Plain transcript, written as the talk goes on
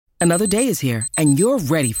Another day is here, and you're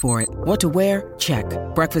ready for it. What to wear? Check.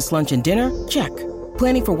 Breakfast, lunch, and dinner? Check.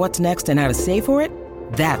 Planning for what's next and how to save for it?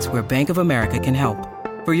 That's where Bank of America can help.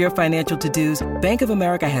 For your financial to-dos, Bank of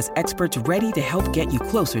America has experts ready to help get you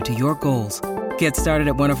closer to your goals. Get started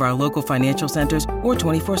at one of our local financial centers or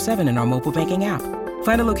 24/7 in our mobile banking app.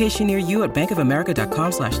 Find a location near you at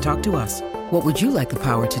bankofamerica.com/talktous. What would you like the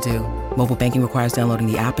power to do? Mobile banking requires downloading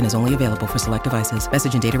the app and is only available for select devices.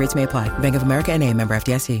 Message and data rates may apply. Bank of America N.A., member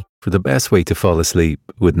FDIC. For the best way to fall asleep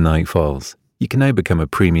with Night Falls, you can now become a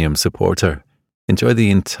premium supporter. Enjoy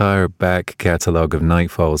the entire back catalogue of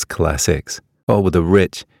Night Falls classics, all with a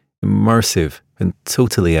rich, immersive, and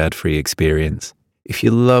totally ad-free experience. If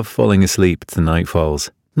you love falling asleep to Night Falls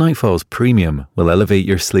Premium will elevate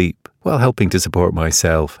your sleep while helping to support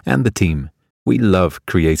myself and the team. We love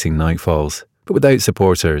creating Night Falls, but without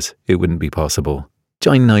supporters, it wouldn't be possible.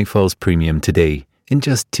 Join Night Falls Premium today in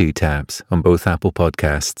just 2 taps on both Apple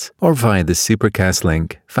Podcasts or via the Supercast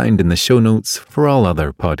link found in the show notes for all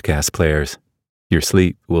other podcast players. Your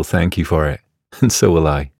sleep will thank you for it, and so will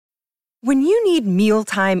I. When you need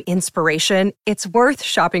mealtime inspiration, it's worth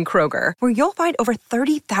shopping Kroger, where you'll find over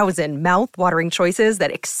 30,000 mouth-watering choices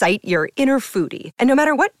that excite your inner foodie. And no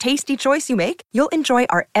matter what tasty choice you make, you'll enjoy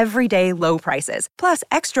our everyday low prices, plus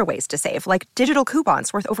extra ways to save, like digital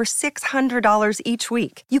coupons worth over $600 each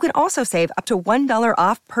week. You can also save up to $1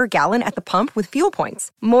 off per gallon at the pump with fuel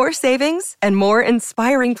points. More savings and more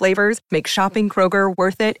inspiring flavors make shopping Kroger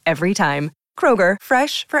worth it every time. Kroger,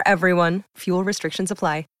 fresh for everyone. Fuel restrictions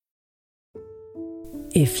apply.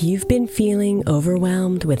 If you've been feeling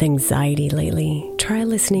overwhelmed with anxiety lately, try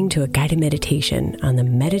listening to a guided meditation on the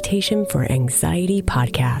Meditation for Anxiety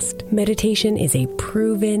podcast. Meditation is a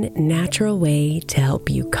proven, natural way to help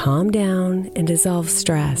you calm down and dissolve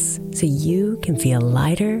stress so you can feel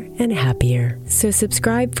lighter and happier. So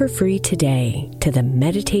subscribe for free today to the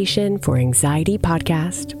Meditation for Anxiety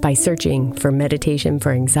podcast by searching for Meditation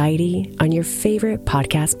for Anxiety on your favorite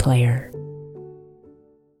podcast player.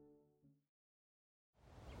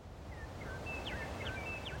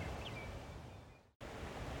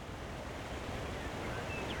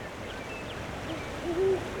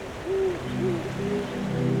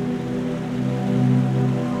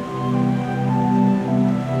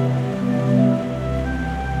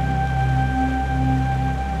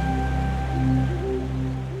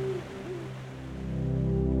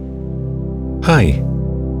 Hi,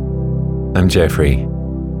 I'm Jeffrey.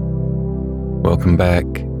 Welcome back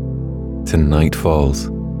to Night Falls.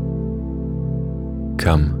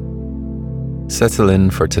 Come, settle in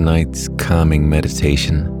for tonight's calming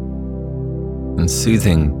meditation and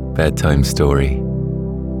soothing bedtime story.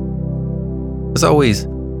 As always,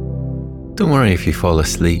 don't worry if you fall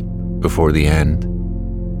asleep before the end.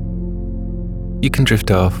 You can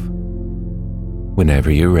drift off whenever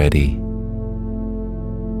you're ready.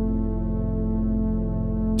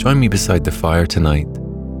 Join me beside the fire tonight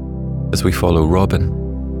as we follow Robin,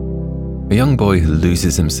 a young boy who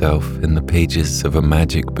loses himself in the pages of a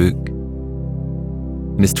magic book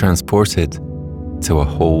and is transported to a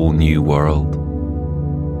whole new world.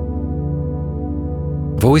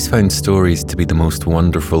 I've always found stories to be the most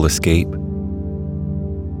wonderful escape.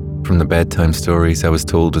 From the bedtime stories I was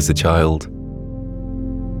told as a child,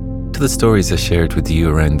 to the stories I shared with you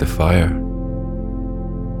around the fire.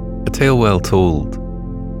 A tale well told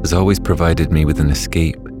has always provided me with an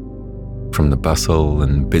escape from the bustle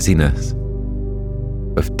and busyness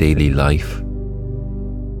of daily life.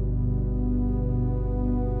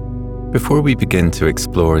 Before we begin to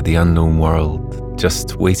explore the unknown world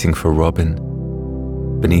just waiting for Robin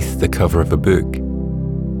beneath the cover of a book,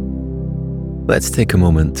 let's take a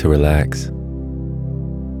moment to relax.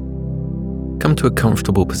 Come to a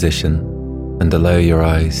comfortable position and allow your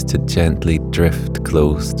eyes to gently drift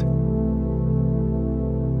closed.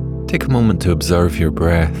 Take a moment to observe your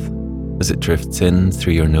breath as it drifts in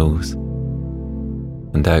through your nose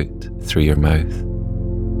and out through your mouth.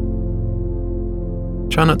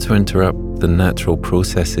 Try not to interrupt the natural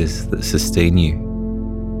processes that sustain you.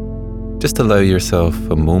 Just allow yourself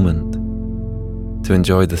a moment to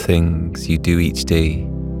enjoy the things you do each day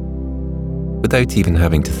without even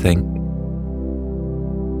having to think.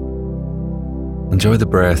 Enjoy the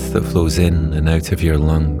breath that flows in and out of your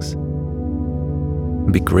lungs.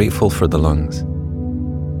 And be grateful for the lungs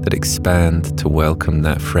that expand to welcome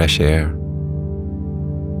that fresh air.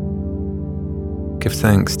 Give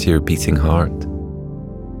thanks to your beating heart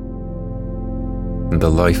and the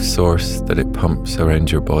life source that it pumps around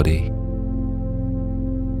your body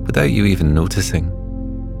without you even noticing.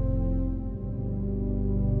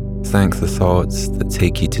 Thank the thoughts that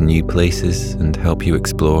take you to new places and help you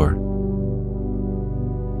explore.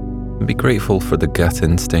 And be grateful for the gut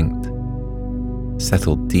instinct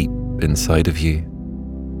settled deep inside of you.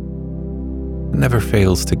 It never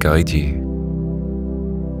fails to guide you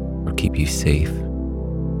or keep you safe.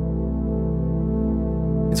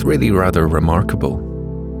 It's really rather remarkable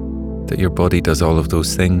that your body does all of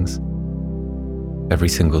those things every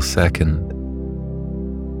single second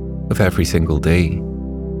of every single day.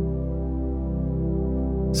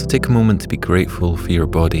 So take a moment to be grateful for your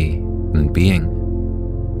body and being,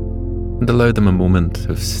 and allow them a moment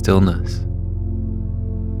of stillness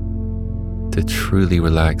to truly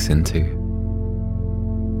relax into.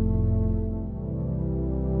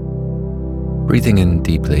 Breathing in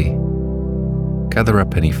deeply, gather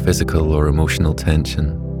up any physical or emotional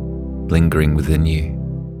tension lingering within you,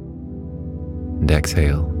 and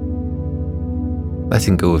exhale,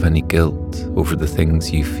 letting go of any guilt over the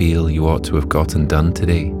things you feel you ought to have gotten done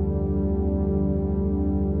today.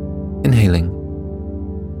 Inhaling,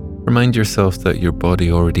 remind yourself that your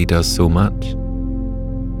body already does so much.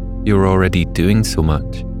 You're already doing so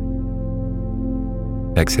much.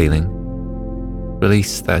 Exhaling,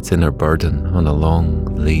 release that inner burden on a long,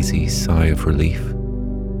 lazy sigh of relief.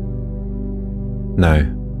 Now,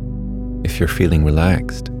 if you're feeling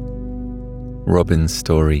relaxed, Robin's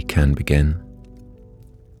story can begin.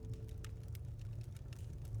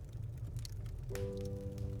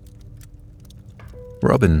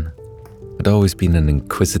 Robin had always been an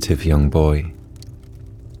inquisitive young boy.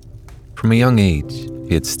 From a young age,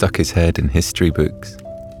 he had stuck his head in history books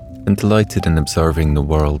and delighted in observing the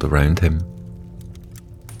world around him.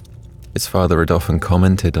 His father had often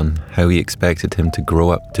commented on how he expected him to grow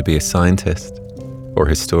up to be a scientist or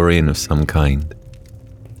historian of some kind,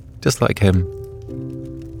 just like him.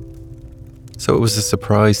 So it was a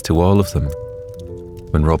surprise to all of them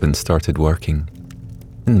when Robin started working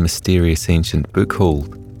in the mysterious ancient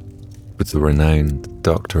bookhold with the renowned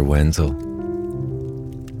Dr. Wenzel.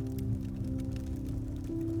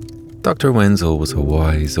 Dr. Wenzel was a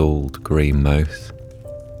wise old grey mouse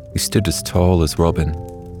who stood as tall as Robin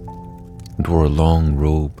and wore a long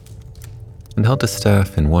robe and held a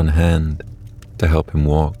staff in one hand to help him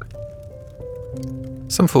walk.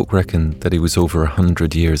 Some folk reckoned that he was over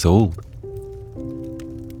 100 years old,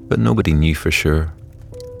 but nobody knew for sure.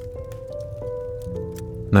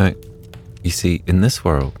 Now, you see, in this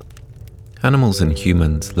world, animals and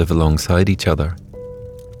humans live alongside each other.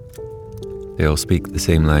 They all speak the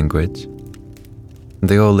same language, and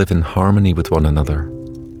they all live in harmony with one another.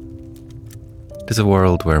 It is a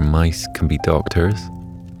world where mice can be doctors,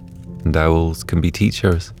 and owls can be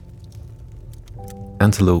teachers.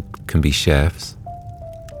 Antelope can be chefs,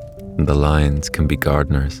 and the lions can be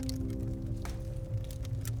gardeners.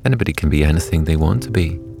 Anybody can be anything they want to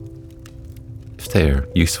be, if they're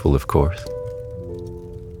useful, of course.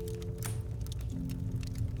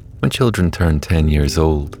 When children turn 10 years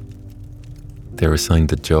old, they're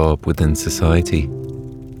assigned a job within society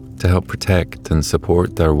to help protect and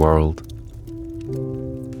support their world.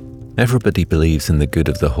 Everybody believes in the good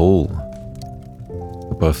of the whole,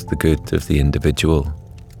 above the good of the individual.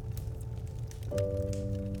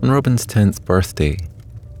 On Robin's 10th birthday,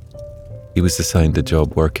 he was assigned a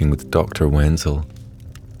job working with Dr. Wenzel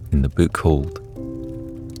in the bookhold.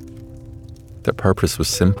 Their purpose was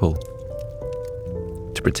simple: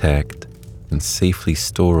 to protect and safely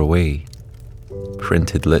store away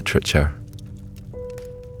printed literature.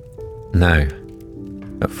 Now,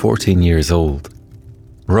 at 14 years old,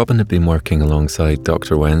 Robin had been working alongside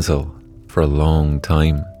Dr. Wenzel for a long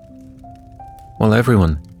time, while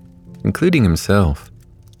everyone, including himself,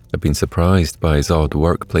 had been surprised by his odd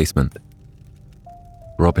work placement.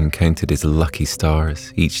 Robin counted his lucky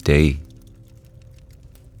stars each day.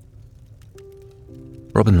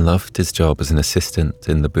 Robin loved his job as an assistant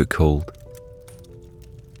in the bookhold.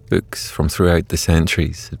 Books from throughout the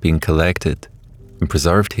centuries had been collected and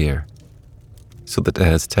preserved here, so that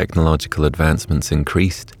as technological advancements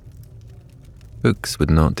increased, books would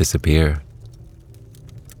not disappear.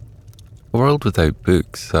 A world without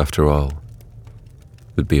books, after all,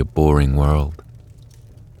 would be a boring world.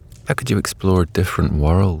 How could you explore different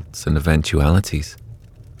worlds and eventualities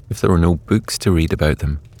if there were no books to read about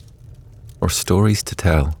them or stories to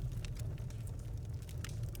tell?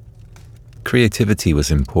 Creativity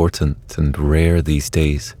was important and rare these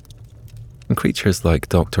days, and creatures like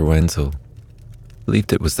Dr. Wenzel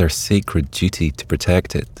believed it was their sacred duty to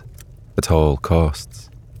protect it at all costs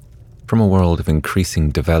from a world of increasing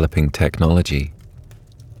developing technology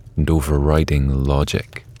and overriding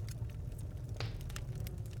logic.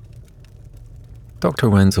 Dr.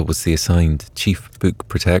 Wenzel was the assigned chief book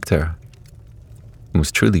protector and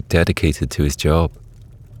was truly dedicated to his job.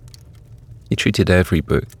 He treated every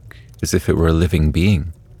book as if it were a living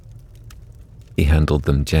being. He handled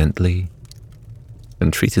them gently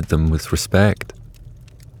and treated them with respect.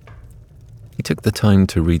 He took the time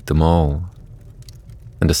to read them all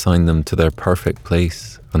and assign them to their perfect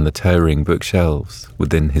place on the towering bookshelves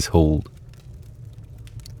within his hold.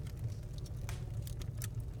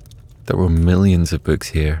 There were millions of books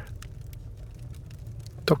here.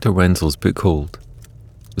 Dr. Wenzel's bookhold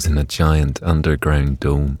was in a giant underground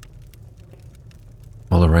dome.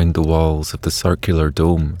 All around the walls of the circular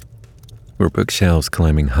dome were bookshelves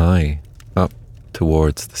climbing high up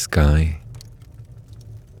towards the sky.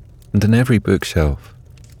 And in every bookshelf,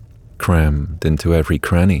 crammed into every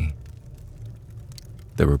cranny,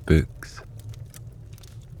 there were books.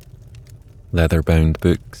 Leather-bound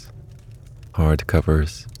books,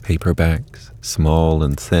 hardcovers, paperbacks, small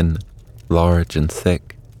and thin, large and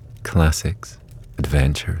thick, classics,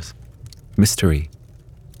 adventures, mystery,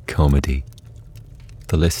 comedy.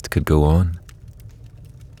 The list could go on.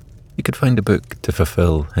 You could find a book to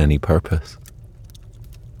fulfill any purpose.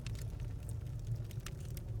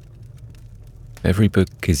 Every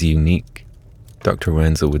book is unique, Dr.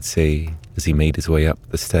 Wenzel would say as he made his way up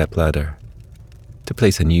the stepladder to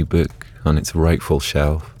place a new book on its rightful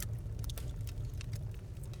shelf.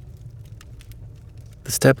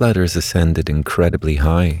 The stepladders ascended incredibly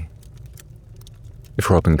high. If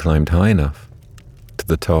Robin climbed high enough to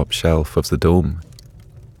the top shelf of the dome,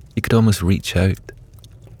 he could almost reach out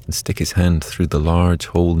and stick his hand through the large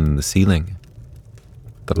hole in the ceiling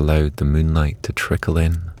that allowed the moonlight to trickle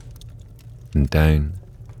in and down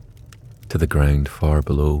to the ground far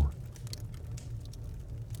below.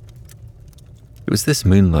 It was this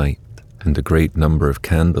moonlight and a great number of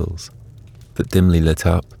candles that dimly lit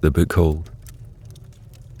up the bookhold.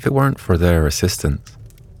 If it weren't for their assistance,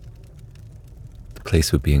 the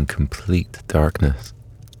place would be in complete darkness.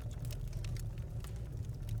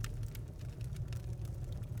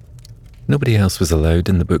 Nobody else was allowed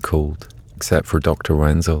in the bookhold except for Dr.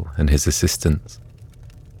 Wenzel and his assistants.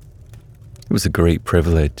 It was a great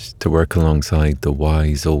privilege to work alongside the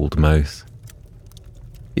wise old mouse.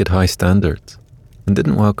 He had high standards and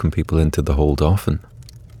didn't welcome people into the hold often.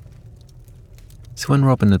 So when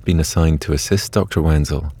Robin had been assigned to assist Dr.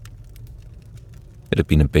 Wenzel, it had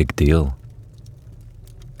been a big deal.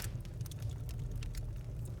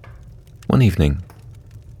 One evening,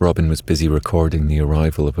 Robin was busy recording the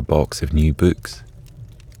arrival of a box of new books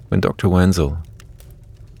when Dr. Wenzel,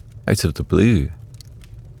 out of the blue,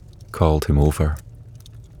 called him over.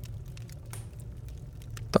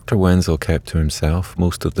 Dr. Wenzel kept to himself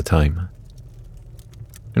most of the time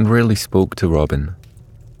and rarely spoke to Robin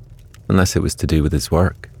unless it was to do with his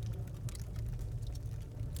work.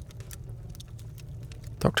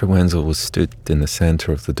 Dr. Wenzel was stood in the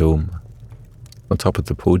centre of the dome, on top of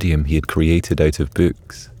the podium he had created out of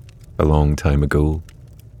books a long time ago.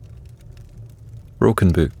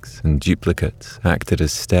 Broken books and duplicates acted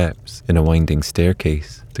as steps in a winding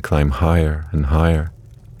staircase to climb higher and higher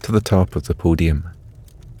to the top of the podium,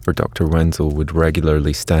 where Dr. Wenzel would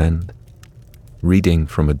regularly stand, reading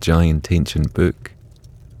from a giant ancient book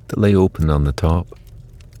that lay open on the top.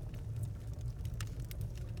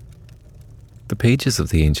 The pages of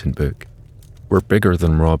the ancient book were bigger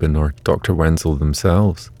than Robin or Dr. Wenzel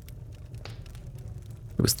themselves.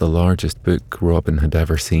 It was the largest book Robin had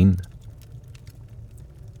ever seen.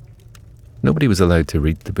 Nobody was allowed to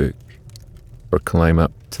read the book or climb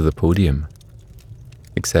up to the podium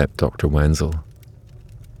except Dr. Wenzel.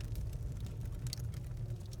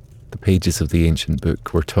 The pages of the ancient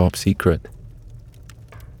book were top secret,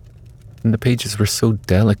 and the pages were so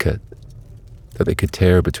delicate that they could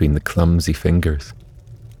tear between the clumsy fingers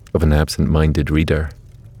of an absent-minded reader.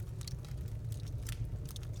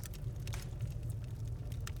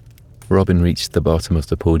 Robin reached the bottom of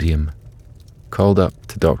the podium, called up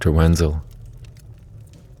to Dr. Wenzel.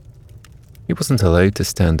 He wasn't allowed to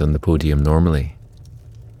stand on the podium normally,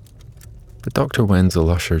 but Dr. Wenzel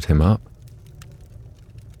ushered him up.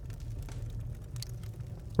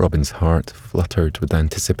 Robin's heart fluttered with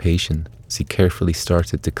anticipation as he carefully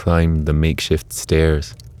started to climb the makeshift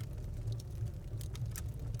stairs.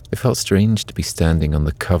 It felt strange to be standing on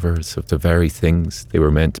the covers of the very things they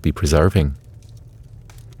were meant to be preserving,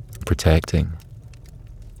 protecting.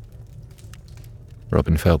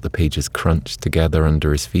 Robin felt the pages crunch together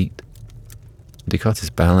under his feet, and he caught his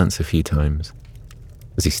balance a few times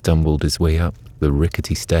as he stumbled his way up the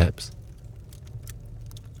rickety steps.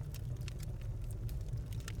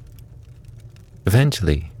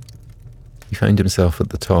 Eventually, he found himself at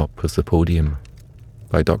the top of the podium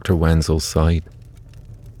by Dr. Wenzel's side,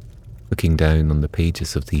 looking down on the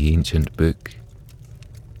pages of the ancient book.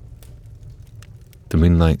 The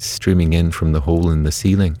moonlight streaming in from the hole in the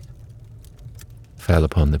ceiling fell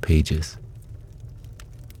upon the pages,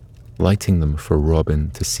 lighting them for Robin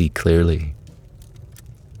to see clearly.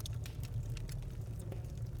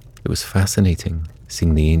 It was fascinating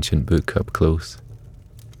seeing the ancient book up close.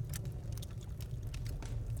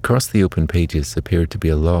 Across the open pages appeared to be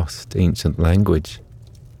a lost ancient language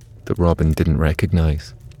that Robin didn't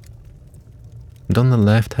recognize. And on the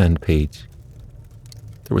left-hand page,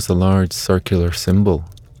 there was a large circular symbol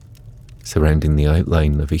surrounding the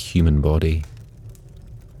outline of a human body.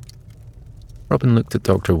 Robin looked at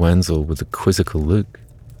Dr. Wenzel with a quizzical look.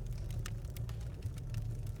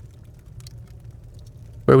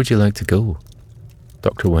 "Where would you like to go?"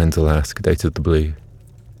 Dr. Wenzel asked out of the blue.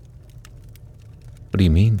 "What do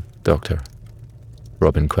you mean, Doctor?"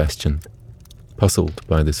 Robin questioned, puzzled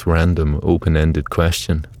by this random, open-ended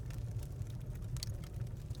question.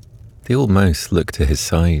 The old mouse looked to his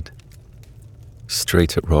side,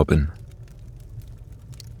 straight at Robin.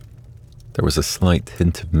 There was a slight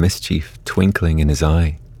hint of mischief twinkling in his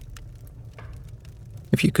eye.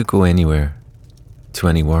 "If you could go anywhere, to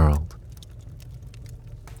any world,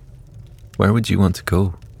 where would you want to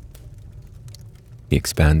go?" He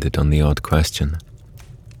expanded on the odd question.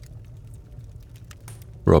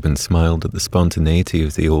 Robin smiled at the spontaneity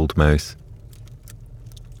of the old mouse.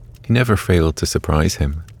 He never failed to surprise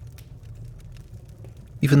him.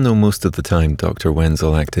 Even though most of the time Dr.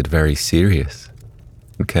 Wenzel acted very serious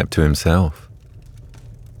and kept to himself,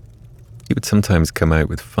 he would sometimes come out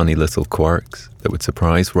with funny little quirks that would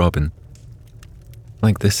surprise Robin,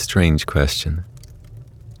 like this strange question.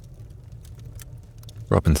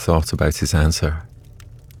 Robin thought about his answer.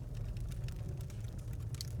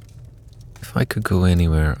 "If I could go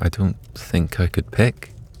anywhere, I don't think I could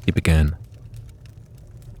pick," he began.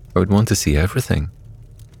 "I would want to see everything.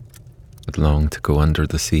 I'd long to go under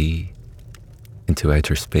the sea, into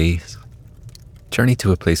outer space, journey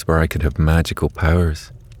to a place where I could have magical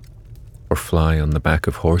powers, or fly on the back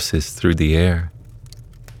of horses through the air.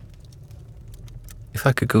 If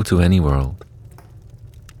I could go to any world,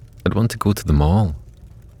 I'd want to go to them all."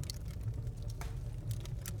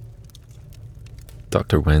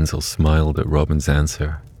 Dr. Wenzel smiled at Robin's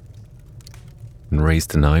answer and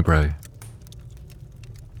raised an eyebrow.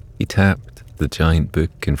 He tapped the giant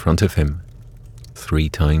book in front of him 3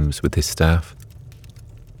 times with his staff.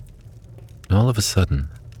 And all of a sudden,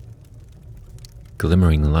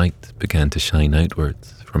 glimmering light began to shine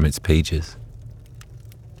outwards from its pages.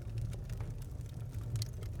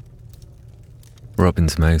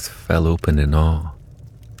 Robin's mouth fell open in awe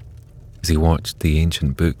as he watched the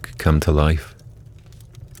ancient book come to life.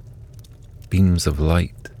 Beams of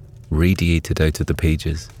light radiated out of the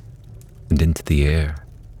pages and into the air.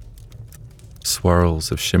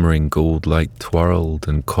 Swirls of shimmering gold light twirled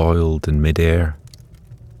and coiled in mid-air,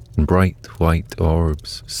 and bright white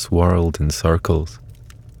orbs swirled in circles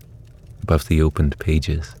above the opened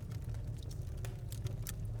pages.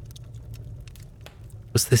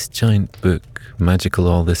 Was this giant book magical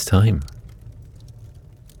all this time?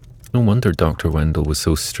 No wonder Dr. Wendell was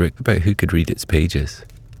so strict about who could read its pages.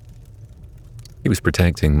 He was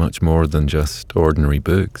protecting much more than just ordinary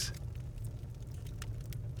books.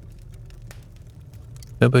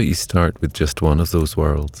 How about you start with just one of those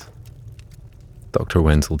worlds? Dr.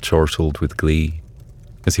 Wenzel chortled with glee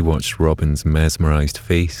as he watched Robin's mesmerized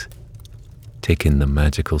face take in the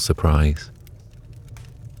magical surprise.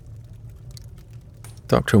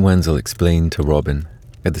 Dr. Wenzel explained to Robin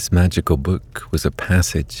how this magical book was a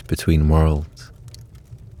passage between worlds.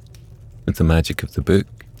 With the magic of the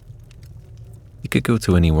book, he could go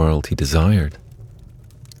to any world he desired.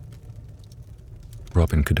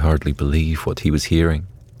 Robin could hardly believe what he was hearing.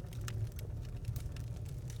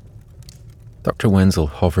 Dr. Wenzel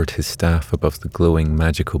hovered his staff above the glowing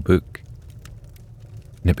magical book,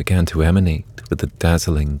 and it began to emanate with a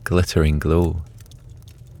dazzling, glittering glow.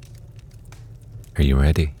 "Are you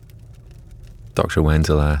ready?" Dr.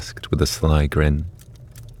 Wenzel asked with a sly grin.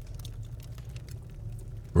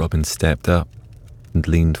 Robin stepped up and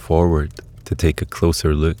leaned forward to take a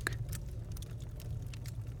closer look.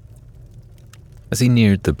 As he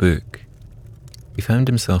neared the book, he found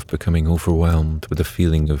himself becoming overwhelmed with a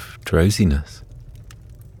feeling of drowsiness.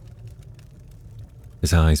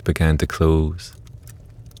 His eyes began to close,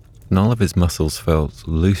 and all of his muscles felt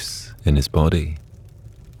loose in his body.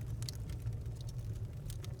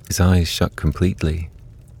 His eyes shut completely,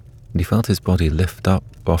 and he felt his body lift up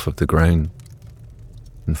off of the ground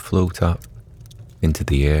and float up into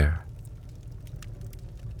the air.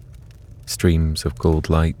 Streams of gold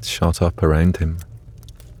light shot up around him,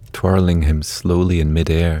 twirling him slowly in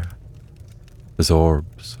mid-air, as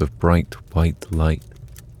orbs of bright white light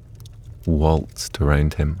waltzed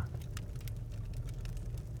around him.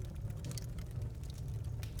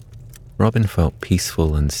 Robin felt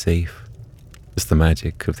peaceful and safe as the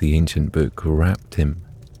magic of the ancient book wrapped him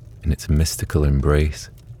in its mystical embrace.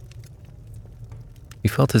 He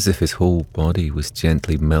felt as if his whole body was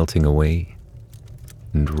gently melting away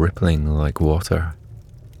and rippling like water.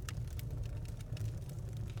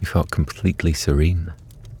 He felt completely serene.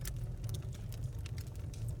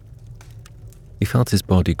 He felt his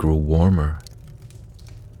body grow warmer,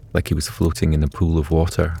 like he was floating in a pool of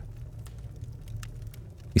water.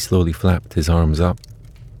 He slowly flapped his arms up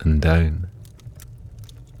and down,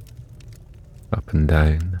 up and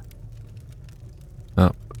down,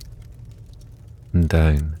 up and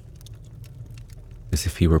down, as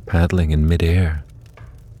if he were paddling in mid-air.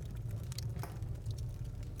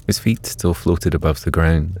 His feet still floated above the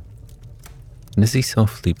ground, and as he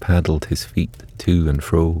softly paddled his feet to and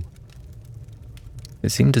fro, it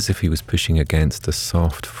seemed as if he was pushing against a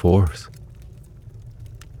soft force.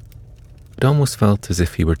 It almost felt as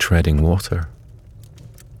if he were treading water.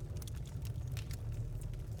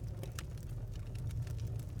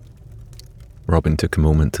 Robin took a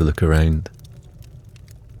moment to look around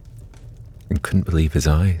and couldn't believe his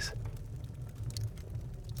eyes.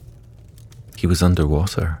 He was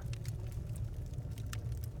underwater.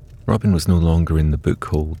 Robin was no longer in the book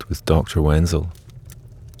hold with Dr. Wenzel,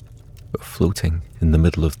 but floating in the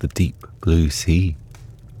middle of the deep blue sea.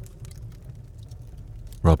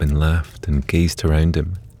 Robin laughed and gazed around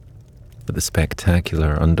him at the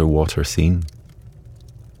spectacular underwater scene.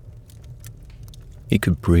 He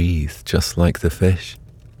could breathe just like the fish,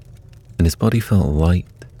 and his body felt light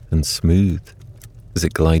and smooth as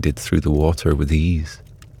it glided through the water with ease.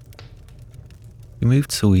 He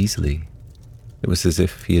moved so easily, it was as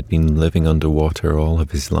if he had been living underwater all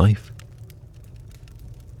of his life.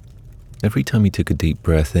 Every time he took a deep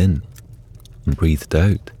breath in and breathed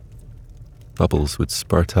out, bubbles would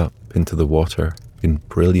spurt up into the water in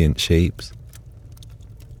brilliant shapes.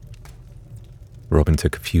 Robin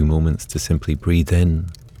took a few moments to simply breathe in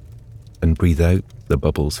and breathe out the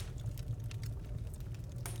bubbles.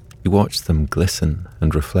 He watched them glisten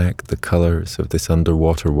and reflect the colours of this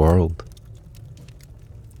underwater world.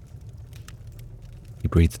 He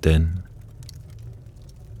breathed in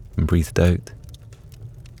and breathed out,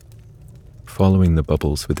 following the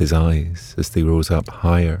bubbles with his eyes as they rose up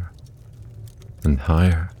higher and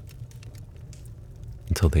higher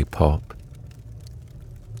until they popped.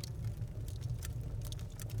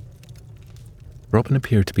 Robin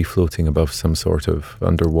appeared to be floating above some sort of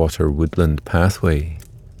underwater woodland pathway.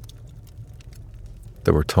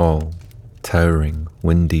 There were tall, towering,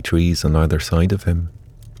 windy trees on either side of him,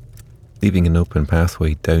 leaving an open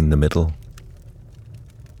pathway down the middle.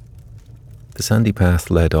 The sandy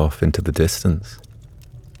path led off into the distance,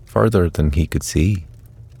 farther than he could see.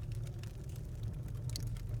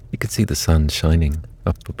 He could see the sun shining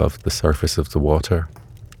up above the surface of the water,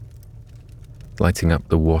 lighting up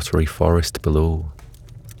the watery forest below.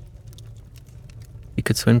 He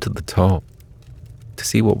could swim to the top to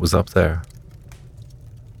see what was up there,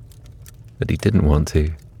 but he didn't want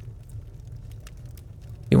to.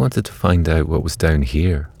 He wanted to find out what was down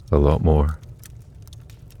here a lot more.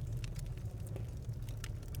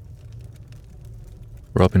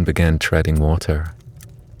 Robin began treading water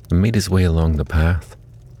and made his way along the path.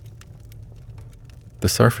 The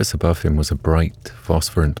surface above him was a bright,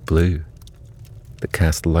 phosphorescent blue that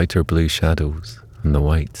cast lighter blue shadows on the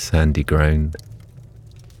white, sandy ground.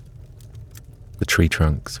 The tree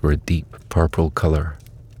trunks were a deep purple colour,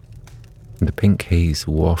 and the pink haze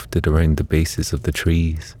wafted around the bases of the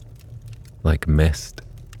trees like mist.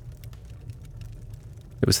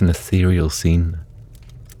 It was an ethereal scene,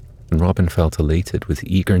 and Robin felt elated with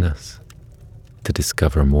eagerness to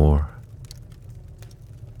discover more.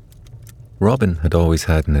 Robin had always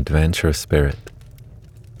had an adventurous spirit,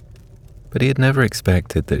 but he had never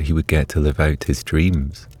expected that he would get to live out his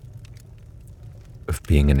dreams of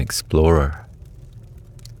being an explorer.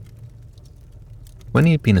 When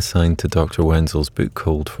he had been assigned to Dr. Wenzel's book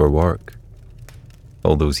hold for work,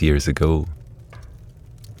 all those years ago,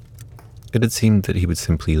 it had seemed that he would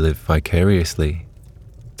simply live vicariously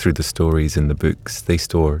through the stories in the books they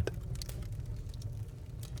stored.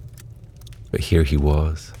 But here he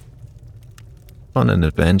was, on an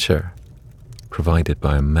adventure provided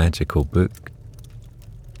by a magical book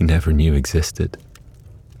he never knew existed.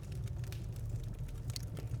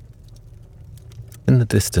 In the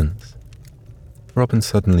distance, Robin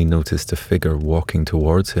suddenly noticed a figure walking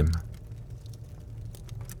towards him.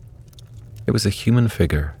 It was a human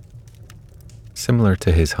figure, similar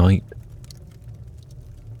to his height,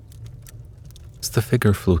 As the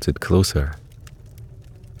figure floated closer,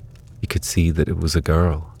 he could see that it was a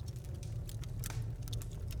girl.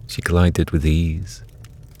 She glided with ease,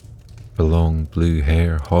 her long blue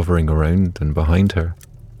hair hovering around and behind her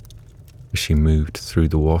as she moved through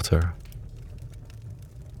the water.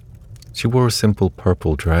 She wore a simple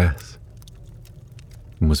purple dress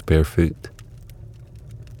and was barefoot.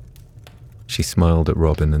 She smiled at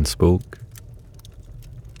Robin and spoke.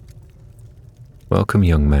 "Welcome,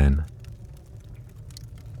 young man.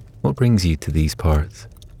 What brings you to these parts?"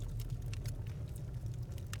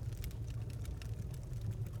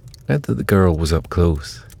 Now that the girl was up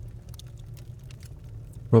close,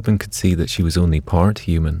 Robin could see that she was only part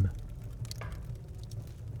human.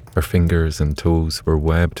 Her fingers and toes were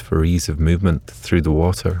webbed for ease of movement through the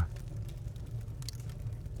water.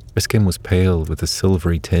 Her skin was pale with a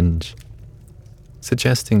silvery tinge,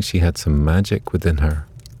 suggesting she had some magic within her.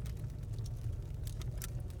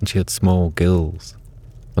 And she had small gills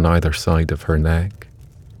on either side of her neck,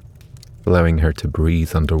 allowing her to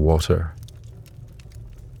breathe underwater.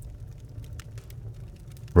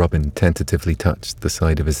 Robin tentatively touched the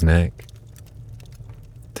side of his neck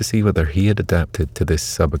to see whether he had adapted to this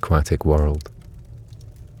subaquatic world.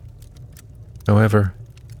 However,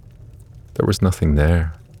 there was nothing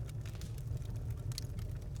there.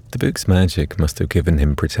 The book's magic must have given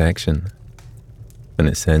him protection, and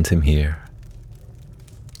it sent him here.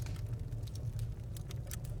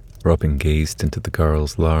 Robin gazed into the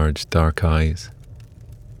girl's large, dark eyes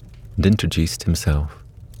and introduced himself,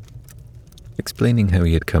 explaining how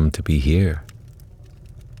he had come to be here.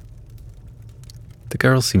 The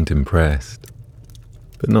girl seemed impressed,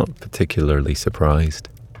 but not particularly surprised.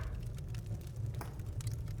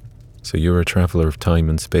 "So you're a traveler of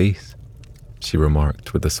time and space?" she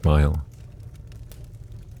remarked with a smile.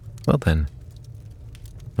 "Well then,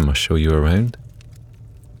 I must show you around.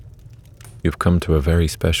 You've come to a very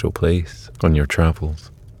special place on your travels."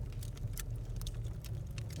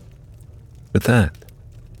 With that,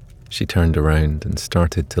 she turned around and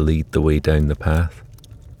started to lead the way down the path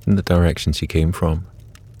in the direction she came from.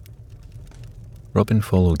 Robin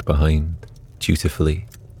followed behind, dutifully.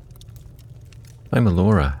 "I'm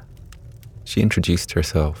Alora," she introduced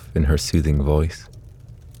herself in her soothing voice.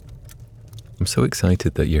 "I'm so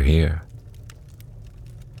excited that you're here.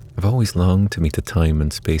 I've always longed to meet a time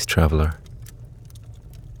and space traveler.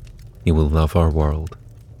 You will love our world."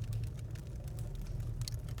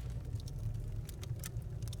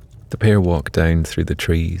 The pair walked down through the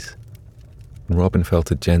trees, and Robin felt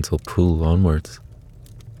a gentle pull onwards,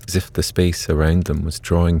 as if the space around them was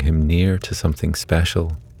drawing him near to something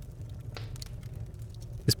special.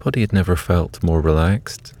 His body had never felt more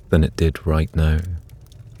relaxed than it did right now,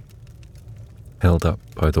 held up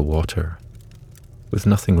by the water, with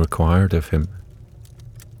nothing required of him,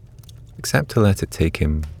 except to let it take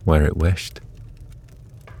him where it wished.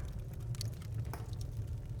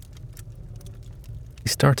 He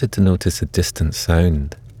started to notice a distant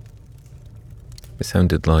sound. It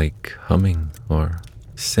sounded like humming or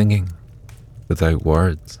singing without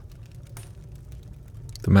words.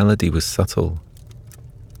 The melody was subtle,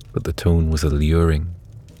 but the tone was alluring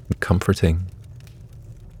and comforting.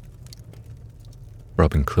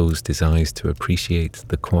 Robin closed his eyes to appreciate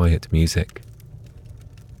the quiet music.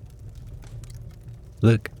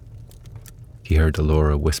 "Look," he heard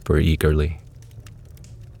Alora whisper eagerly.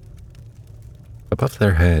 Above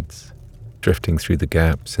their heads, drifting through the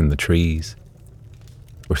gaps in the trees,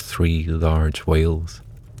 were 3 large whales.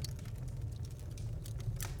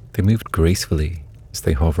 They moved gracefully as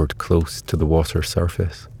they hovered close to the water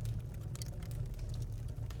surface.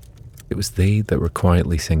 It was they that were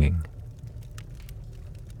quietly singing.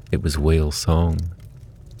 It was whale song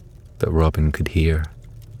that Robin could hear.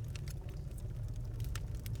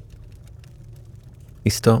 He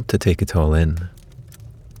stopped to take it all in,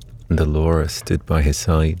 and Alora stood by his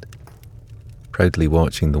side, proudly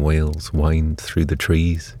watching the whales wind through the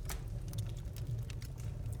trees.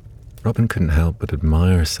 Robin couldn't help but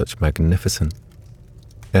admire such magnificent,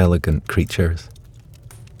 elegant creatures.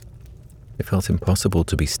 It felt impossible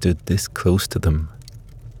to be stood this close to them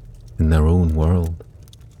in their own world.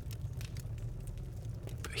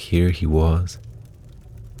 But here he was,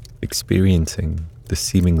 experiencing the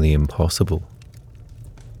seemingly impossible.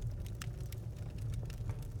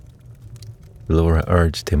 Laura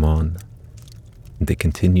urged him on, and they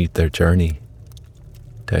continued their journey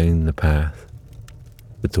down the path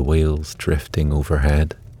with the whales drifting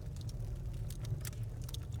overhead.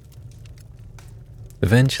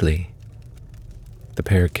 Eventually, the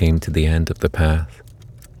pair came to the end of the path,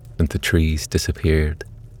 and the trees disappeared,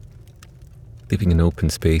 leaving an open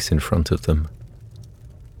space in front of them.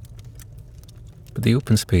 But the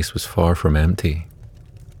open space was far from empty.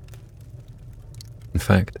 In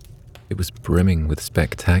fact, it was brimming with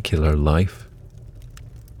spectacular life.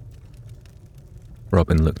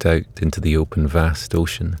 Robin looked out into the open, vast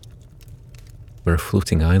ocean, where a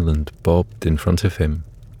floating island bobbed in front of him.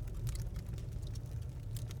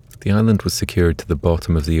 The island was secured to the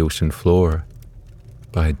bottom of the ocean floor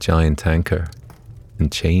by a giant anchor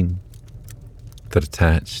and chain that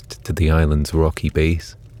attached to the island's rocky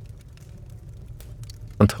base.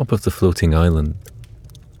 On top of the floating island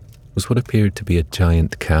was what appeared to be a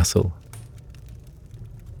giant castle.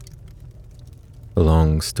 A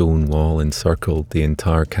long stone wall encircled the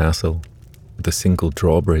entire castle with a single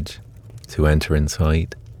drawbridge to enter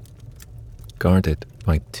inside, guarded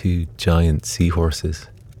by 2 giant seahorses.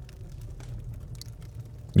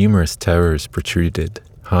 Numerous towers protruded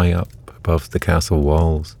high up above the castle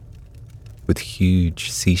walls, with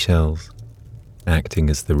huge seashells acting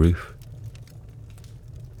as the roof.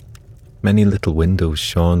 Many little windows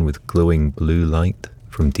shone with glowing blue light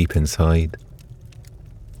from deep inside,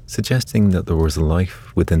 suggesting that there was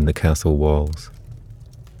life within the castle walls.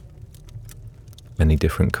 Many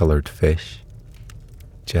different coloured fish,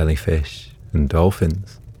 jellyfish, and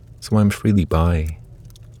dolphins swam freely by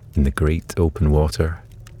in the great open water.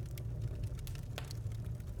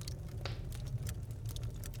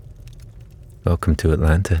 "Welcome to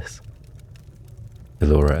Atlantis,"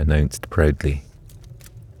 Elora announced proudly.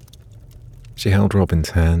 She held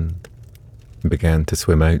Robin's hand and began to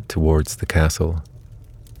swim out towards the castle.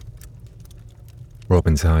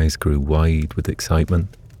 Robin's eyes grew wide with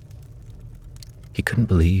excitement. He couldn't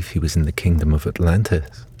believe he was in the kingdom of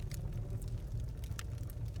Atlantis.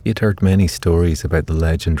 He had heard many stories about the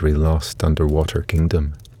legendary lost underwater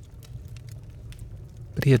kingdom,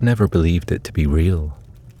 but he had never believed it to be real.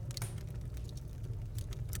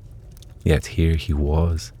 Yet here he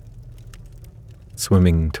was,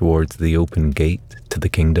 swimming towards the open gate to the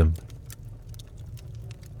kingdom.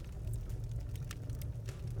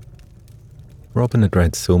 Robin had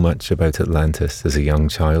read so much about Atlantis as a young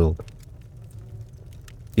child.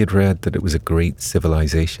 He had read that it was a great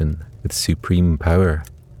civilization with supreme power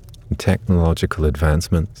and technological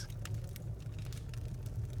advancements.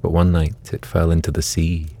 But one night it fell into the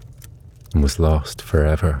sea and was lost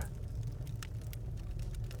forever.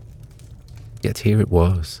 Yet here it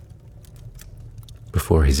was,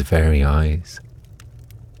 before his very eyes.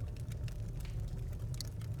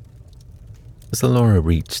 As Elora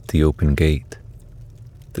reached the open gate,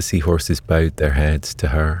 the seahorses bowed their heads to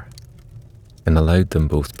her and allowed them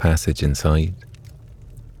both passage inside.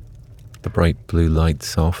 The bright blue light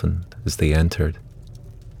softened as they entered,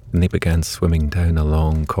 and they began swimming down a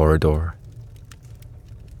long corridor.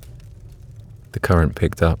 The current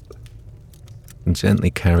picked up and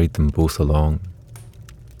gently carried them both along.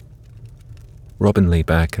 Robin lay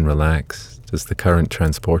back and relaxed as the current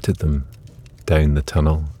transported them down the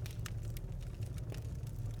tunnel.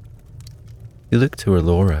 He looked to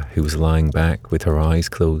Elora, who was lying back with her eyes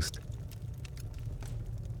closed.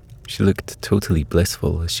 She looked totally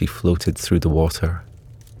blissful as she floated through the water.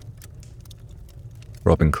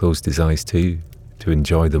 Robin closed his eyes too, to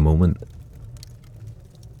enjoy the moment.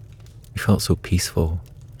 He felt so peaceful.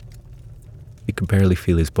 He could barely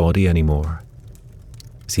feel his body anymore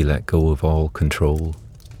as he let go of all control.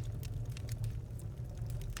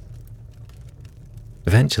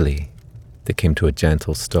 Eventually, they came to a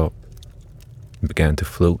gentle stop and began to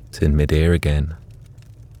float in mid-air again.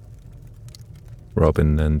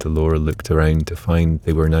 Robin and Elora looked around to find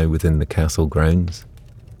they were now within the castle grounds.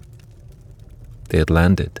 They had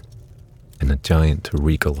landed in a giant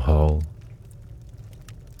regal hall.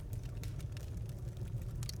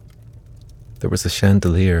 There was a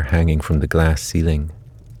chandelier hanging from the glass ceiling,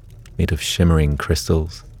 made of shimmering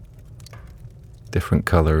crystals. Different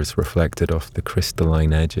colours reflected off the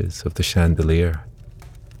crystalline edges of the chandelier,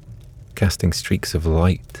 casting streaks of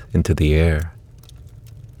light into the air.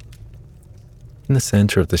 In the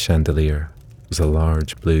centre of the chandelier was a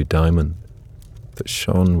large blue diamond that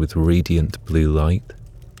shone with radiant blue light.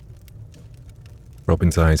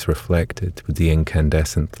 Robin's eyes reflected with the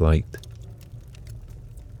incandescent light.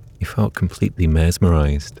 He felt completely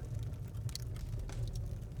mesmerised.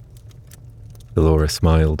 Elora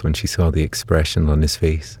smiled when she saw the expression on his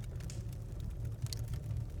face.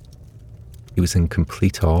 He was in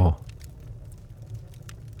complete awe.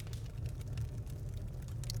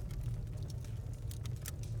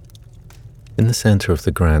 In the centre of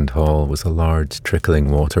the grand hall was a large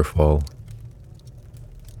trickling waterfall.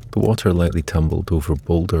 The water lightly tumbled over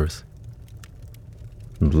boulders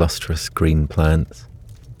and lustrous green plants,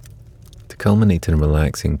 to culminate in a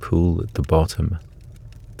relaxing pool at the bottom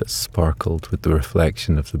that sparkled with the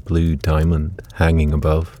reflection of the blue diamond hanging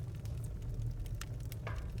above.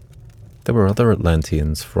 There were other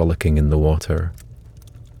Atlanteans frolicking in the water,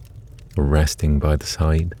 or resting by the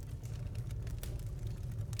side.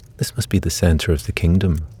 This must be the centre of the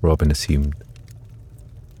kingdom, Robin assumed.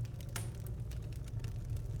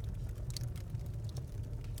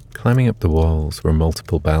 Climbing up the walls were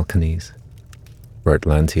multiple balconies, where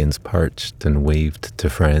Atlanteans perched and waved to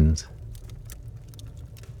friends.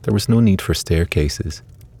 There was no need for staircases.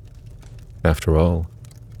 After all,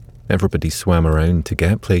 everybody swam around to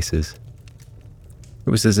get places. It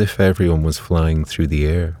was as if everyone was flying through the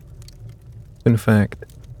air. In fact,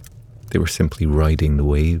 they were simply riding the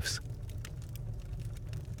waves.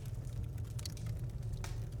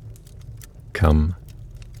 Come,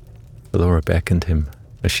 Laura beckoned him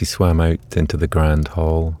as she swam out into the grand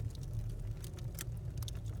hall.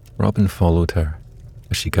 Robin followed her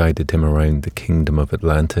as she guided him around the kingdom of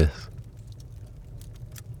Atlantis.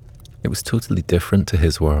 It was totally different to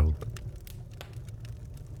his world.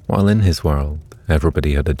 While in his world,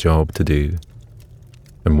 everybody had a job to do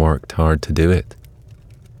and worked hard to do it.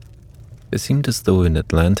 It seemed as though in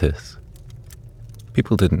Atlantis,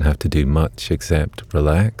 people didn't have to do much except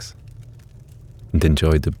relax and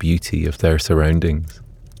enjoy the beauty of their surroundings.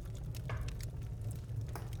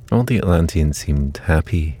 All the Atlanteans seemed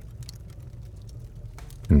happy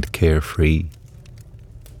and carefree.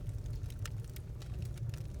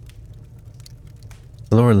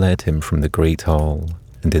 Laura led him from the Great Hall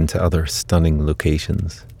and into other stunning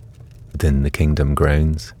locations within the kingdom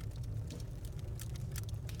grounds.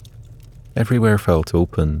 Everywhere felt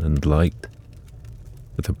open and light,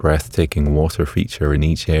 with a breathtaking water feature in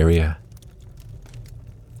each area.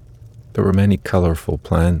 There were many colourful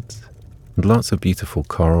plants and lots of beautiful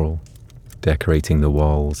coral decorating the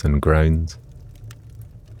walls and grounds.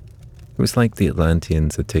 It was like the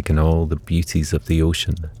Atlanteans had taken all the beauties of the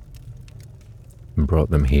ocean and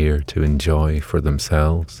brought them here to enjoy for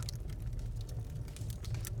themselves.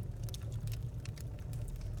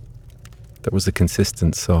 There was a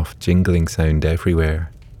consistent soft jingling sound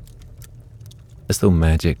everywhere, as though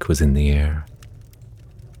magic was in the air.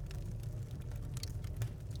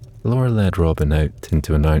 Laura led Robin out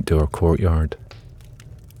into an outdoor courtyard.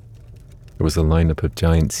 There was a lineup of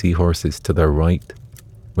giant seahorses to their right,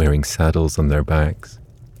 wearing saddles on their backs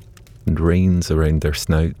and reins around their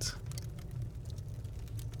snouts.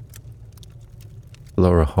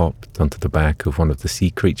 Laura hopped onto the back of one of the sea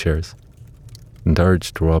creatures and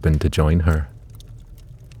urged Robin to join her.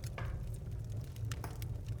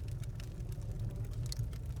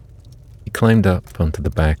 He climbed up onto the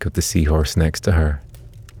back of the seahorse next to her,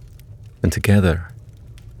 and together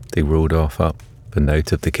they rode off up and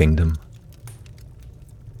out of the kingdom.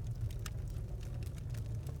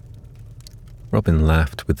 Robin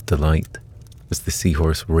laughed with delight as the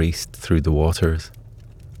seahorse raced through the waters.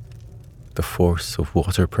 The force of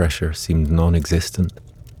water pressure seemed non-existent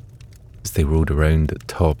as they rode around at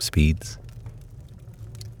top speeds.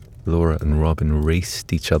 Laura and Robin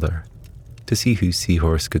raced each other to see whose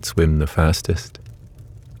seahorse could swim the fastest,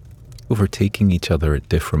 overtaking each other at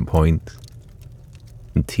different points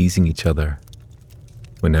and teasing each other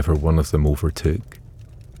whenever one of them overtook.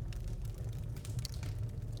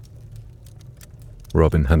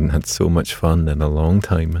 Robin hadn't had so much fun in a long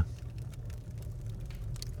time.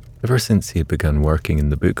 Ever since he had begun working in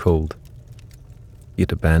the bookhold, he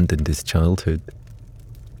had abandoned his childhood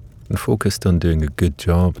and focused on doing a good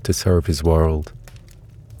job to serve his world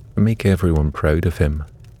and make everyone proud of him.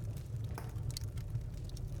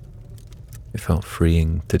 It felt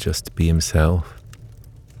freeing to just be himself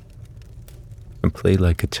and play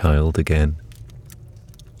like a child again.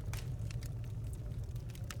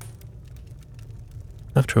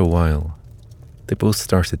 After a while, they both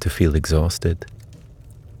started to feel exhausted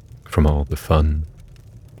from all the fun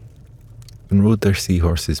and rode their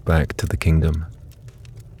seahorses back to the kingdom.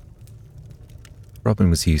 Robin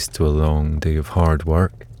was used to a long day of hard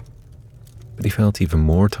work, but he felt even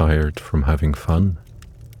more tired from having fun.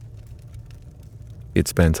 He had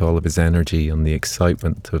spent all of his energy on the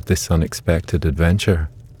excitement of this unexpected adventure.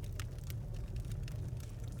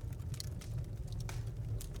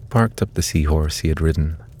 He parked up the seahorse he had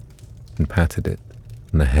ridden and patted it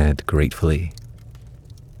on the head gratefully.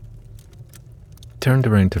 He turned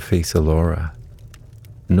around to face Alora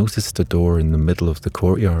and noticed a door in the middle of the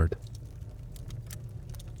courtyard.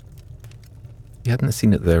 He hadn't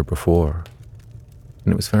seen it there before,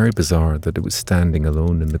 and it was very bizarre that it was standing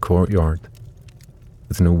alone in the courtyard,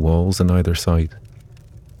 with no walls on either side.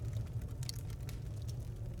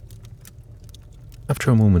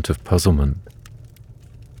 After a moment of puzzlement,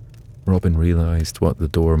 Robin realised what the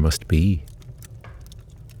door must be.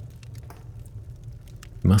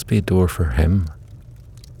 It must be a door for him.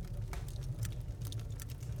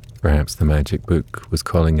 Perhaps the magic book was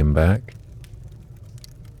calling him back.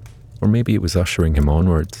 Or maybe it was ushering him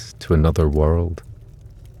onwards to another world.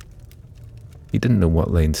 He didn't know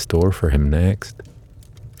what lay in store for him next,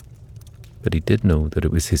 but he did know that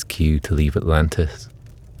it was his cue to leave Atlantis.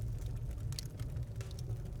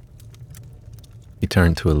 He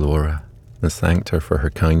turned to Elora and thanked her for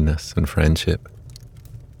her kindness and friendship.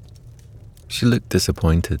 She looked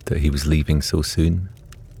disappointed that he was leaving so soon.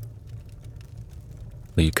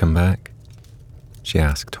 "Will you come back?" she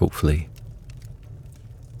asked hopefully.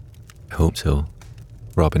 "I hope so,"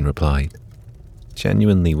 Robin replied,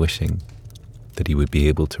 genuinely wishing that he would be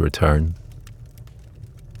able to return.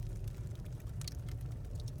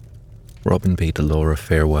 Robin bade Elora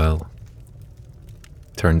farewell,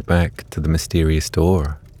 turned back to the mysterious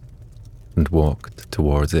door, and walked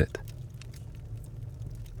towards it.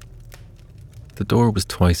 The door was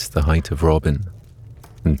twice the height of Robin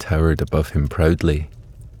and towered above him proudly.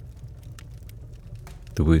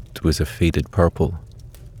 The wood was a faded purple,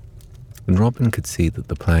 and Robin could see that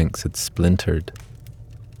the planks had splintered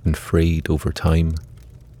and frayed over time.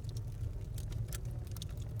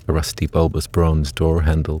 A rusty bulbous bronze door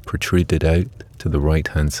handle protruded out to the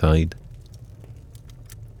right-hand side,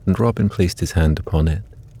 and Robin placed his hand upon it.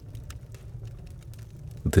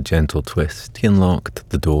 With a gentle twist, he unlocked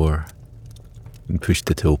the door and pushed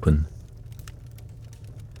it open.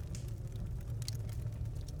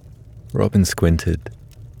 Robin squinted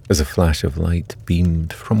as a flash of light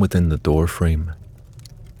beamed from within the door frame.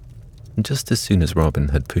 And just as soon as Robin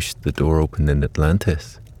had pushed the door open in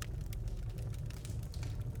Atlantis,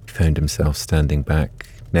 he found himself standing back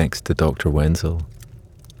next to Dr. Wenzel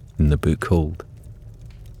in the book hold.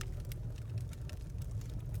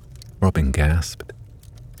 Robin gasped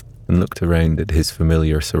and looked around at his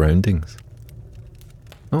familiar surroundings,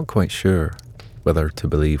 not quite sure whether to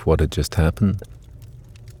believe what had just happened.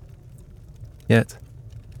 Yet,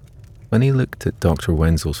 when he looked at Dr.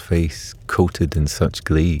 Wenzel's face coated in such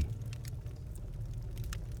glee,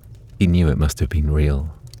 he knew it must have been real.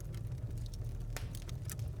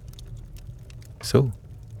 "So,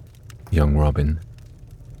 young Robin,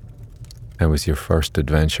 how was your first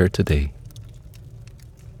adventure today?"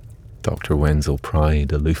 Dr. Wenzel pried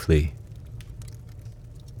aloofly.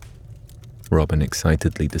 Robin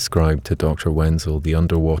excitedly described to Dr. Wenzel the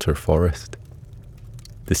underwater forest,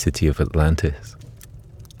 the city of Atlantis,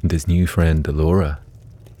 and his new friend Elora.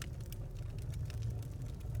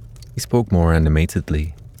 He spoke more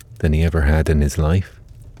animatedly than he ever had in his life.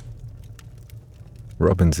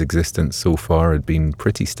 Robin's existence so far had been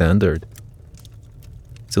pretty standard,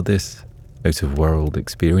 so this out-of-world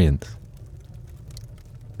experience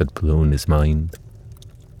had blown his mind.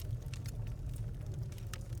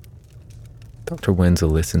 Dr. Wenzel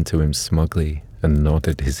listened to him smugly and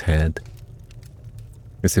nodded his head,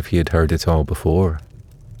 as if he had heard it all before.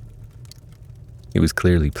 He was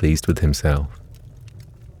clearly pleased with himself.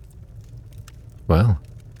 "Well,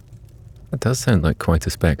 that does sound like quite a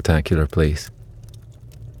spectacular place.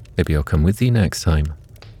 Maybe I'll come with you next time,"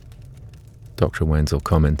 Dr. Wenzel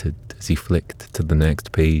commented as he flicked to the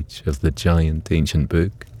next page of the giant ancient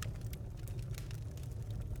book.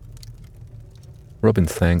 Robin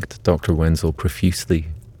thanked Dr. Wenzel profusely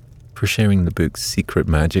for sharing the book's secret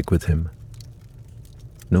magic with him.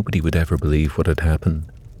 Nobody would ever believe what had happened,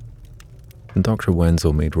 and Dr.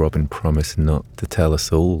 Wenzel made Robin promise not to tell a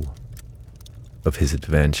soul of his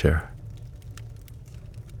adventure.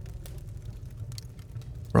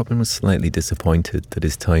 Robin was slightly disappointed that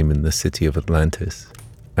his time in the city of Atlantis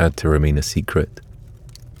had to remain a secret,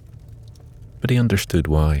 but he understood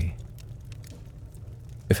why.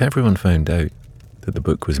 If everyone found out that the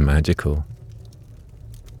book was magical,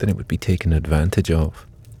 then it would be taken advantage of,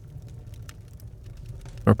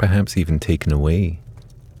 or perhaps even taken away.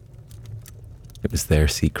 It was their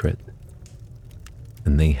secret,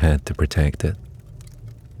 and they had to protect it.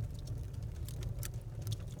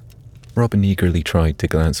 Robin eagerly tried to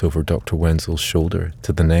glance over Dr. Wenzel's shoulder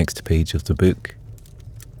to the next page of the book,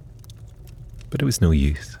 but it was no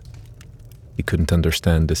use. He couldn't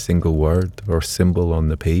understand a single word or symbol on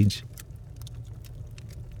the page.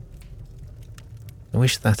 I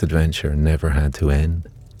wish that adventure never had to end,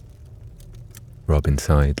 Robin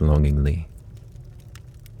sighed longingly.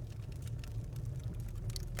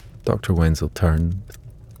 Dr. Wenzel turned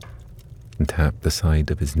and tapped the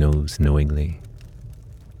side of his nose knowingly.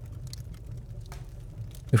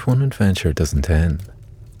 If one adventure doesn't end,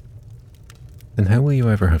 then how will you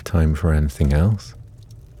ever have time for anything else?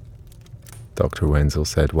 Dr. Wenzel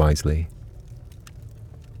said wisely.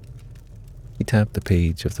 He tapped the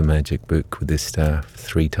page of the magic book with his staff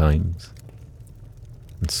 3 times,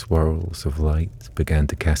 and swirls of light began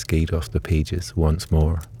to cascade off the pages once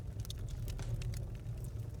more.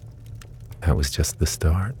 That was just the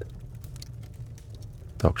start,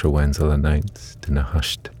 Dr. Wenzel announced in a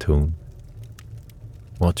hushed tone,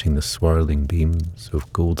 watching the swirling beams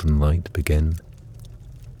of golden light begin.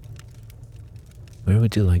 Where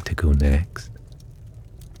would you like to go next?